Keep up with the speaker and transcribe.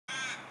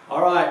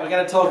Alright, we're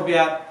going to talk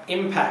about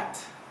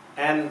impact.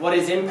 And what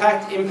is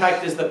impact?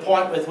 Impact is the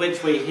point with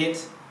which we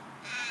hit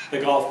the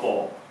golf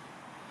ball.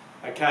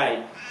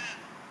 Okay,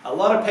 a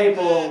lot of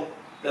people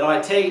that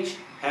I teach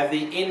have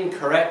the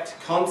incorrect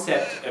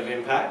concept of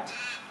impact.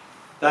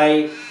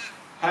 They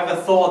have a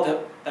thought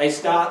that they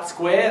start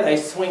square, they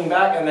swing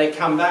back and they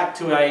come back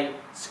to a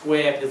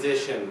square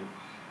position.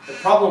 The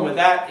problem with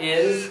that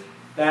is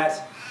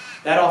that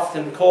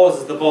often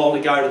causes the ball to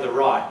go to the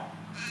right.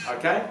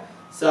 Okay?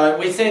 So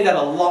we see that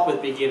a lot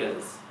with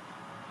beginners,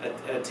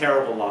 a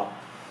terrible lot.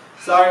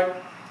 So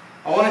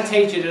I want to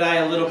teach you today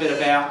a little bit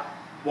about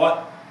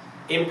what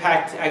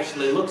impact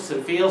actually looks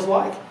and feels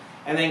like,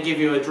 and then give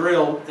you a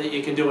drill that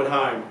you can do at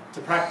home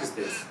to practice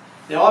this.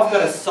 Now I've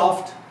got a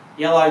soft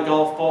yellow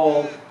golf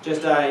ball,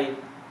 just a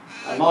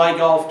My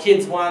Golf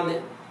Kids one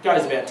that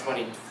goes about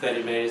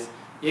 20-30 metres.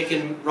 You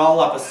can roll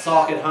up a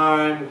sock at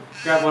home,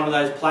 grab one of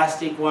those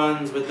plastic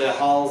ones with the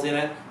holes in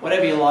it,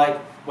 whatever you like,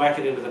 whack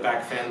it into the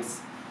back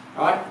fence.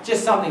 Alright,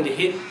 just something to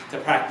hit to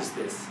practice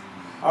this.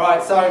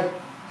 Alright, so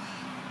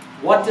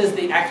what does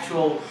the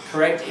actual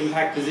correct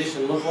impact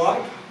position look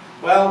like?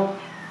 Well,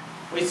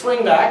 we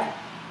swing back,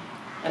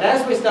 and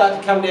as we start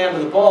to come down to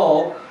the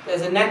ball,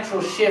 there's a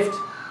natural shift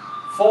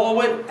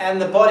forward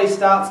and the body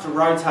starts to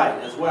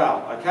rotate as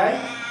well,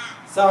 okay?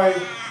 So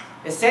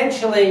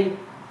essentially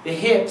the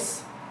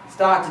hips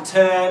start to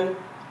turn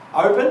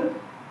open,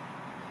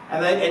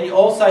 and you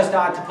also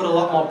start to put a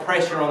lot more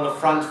pressure on the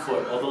front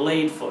foot or the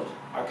lead foot,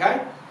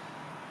 okay?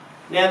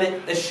 Now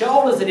the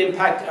shoulders at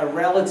impact are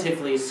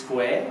relatively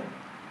square,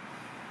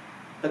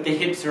 but the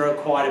hips are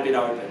quite a bit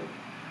open.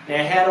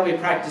 Now how do we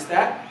practice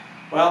that?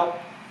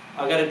 Well,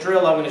 I've got a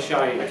drill I'm going to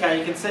show you. Okay,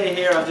 you can see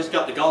here I've just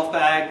got the golf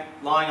bag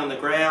lying on the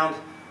ground.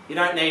 You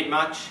don't need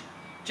much,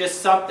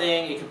 just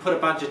something, you can put a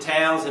bunch of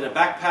towels in a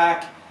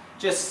backpack,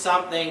 just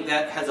something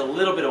that has a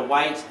little bit of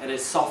weight and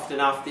is soft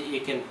enough that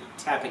you can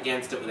tap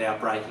against it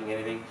without breaking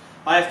anything.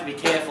 I have to be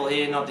careful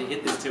here not to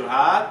hit this too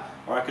hard,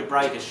 or I could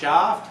break a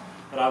shaft,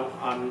 but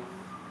I'm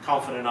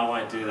confident I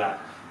won't do that.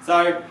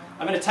 So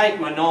I'm going to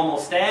take my normal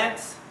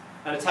stance,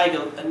 I'm going to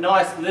take a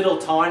nice little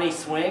tiny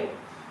swing,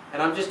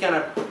 and I'm just going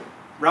to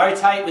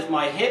rotate with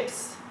my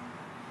hips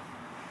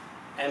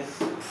and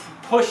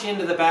push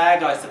into the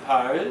bag, I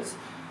suppose.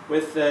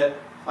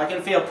 I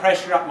can feel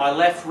pressure up my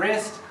left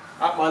wrist,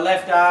 up my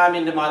left arm,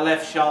 into my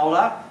left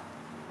shoulder,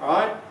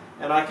 right?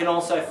 And I can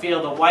also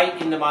feel the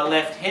weight into my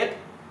left hip.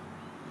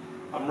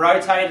 I'm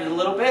rotated a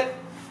little bit,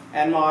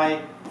 and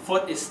my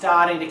foot is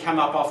starting to come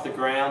up off the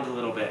ground a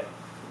little bit.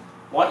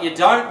 What you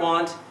don't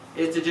want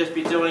is to just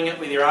be doing it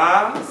with your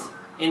arms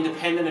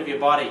independent of your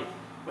body.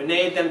 We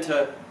need them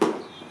to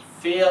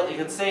feel, you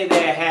can see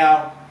there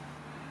how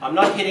I'm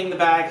not hitting the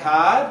bag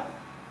hard,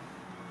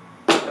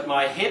 but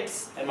my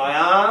hips and my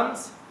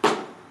arms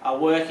are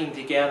working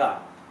together.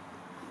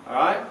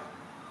 Alright?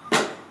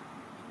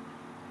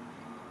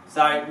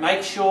 So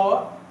make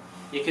sure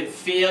you can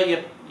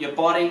feel your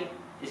body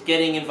is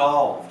getting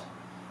involved.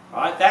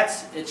 Right?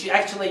 It's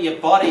actually your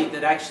body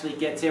that actually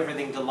gets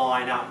everything to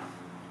line up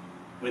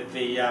with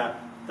the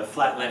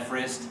flat left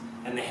wrist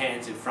and the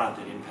hands in front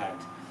at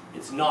impact.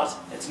 It's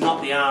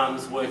not the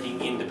arms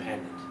working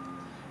independent.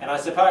 And I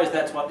suppose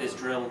that's what this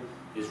drill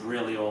is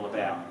really all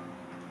about.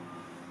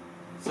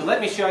 So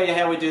let me show you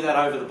how we do that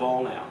over the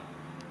ball now.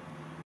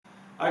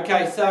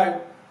 Okay,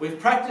 so we've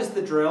practiced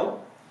the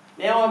drill.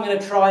 Now I'm going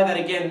to try that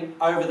again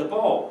over the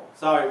ball.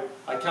 So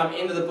I come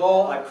into the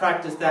ball, I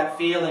practice that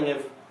feeling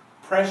of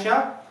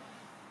pressure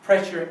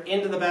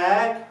into the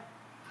bag,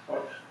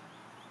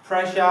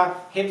 pressure,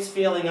 hips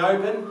feeling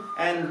open,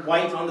 and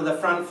weight onto the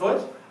front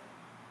foot.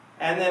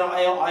 And then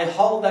I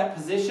hold that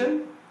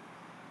position,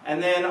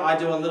 and then I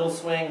do a little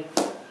swing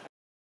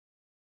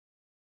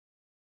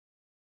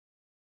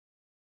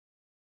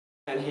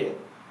and hit.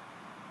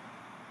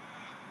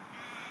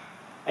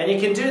 And you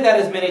can do that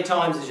as many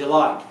times as you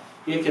like.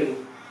 You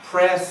can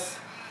press,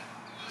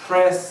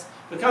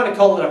 we kind of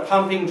call it a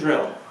pumping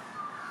drill,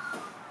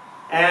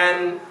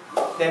 and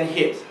then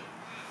hit.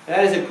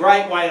 That is a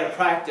great way to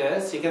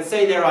practice. You can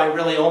see there I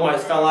really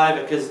almost fell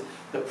over because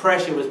the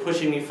pressure was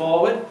pushing me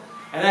forward.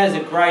 And that is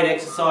a great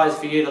exercise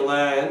for you to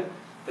learn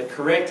the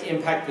correct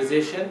impact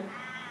position,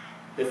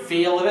 the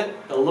feel of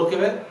it, the look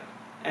of it,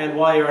 and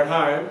while you're at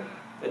home,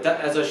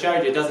 as I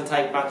showed you, it doesn't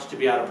take much to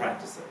be able to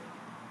practice it.